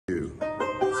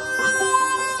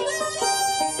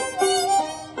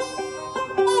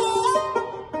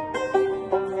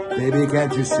Baby,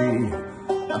 can't you see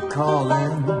I'm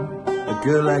calling? A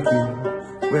girl like you,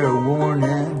 wear a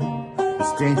warning.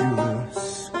 It's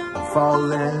dangerous, I'm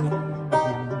falling.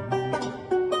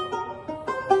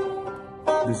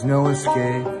 There's no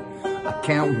escape, I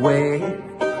can't wait.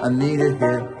 I need a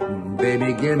hit,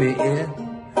 baby, give me it.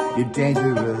 You're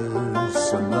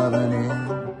dangerous, I'm loving it.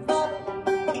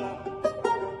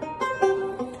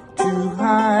 Too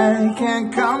high,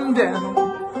 can't come down.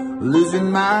 Losing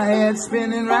my head,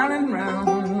 spinning round and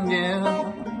round,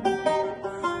 yeah.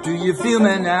 Do you feel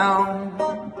me now?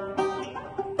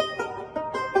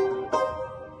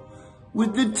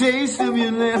 With the taste of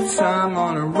your lips, I'm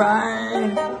on a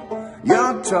ride.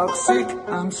 You're toxic,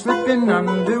 I'm slipping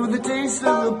under the taste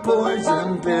of the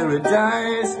poison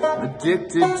paradise.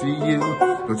 Addicted to you,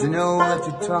 don't you know that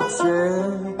you're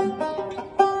toxic?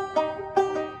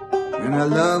 And I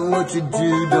love what you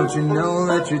do, don't you know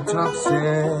that you're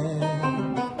toxic?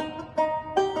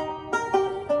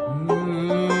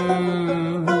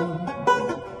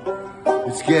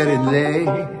 It's getting late,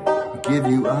 I give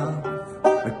you up.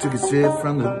 I took a sip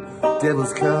from the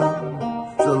devil's cup,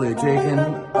 slowly taking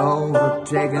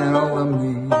over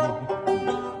me.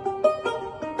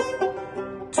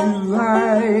 Too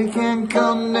high, can't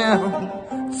come down.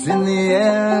 It's in the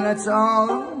air, that's all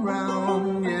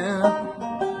around, yeah.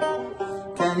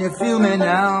 Can you feel me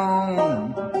now?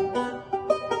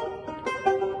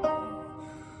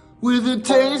 With the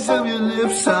taste of your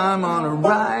lips, I'm on a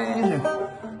ride.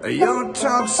 You're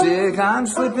toxic, I'm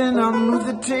slipping on with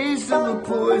the taste of the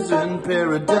poison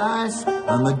paradise.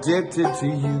 I'm addicted to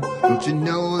you, don't you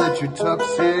know that you're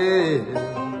toxic?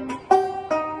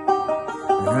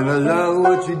 And I love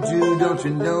what you do, don't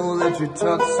you know that you're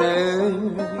toxic?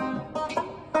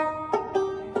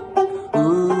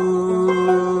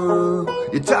 Ooh,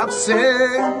 you're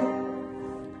toxic.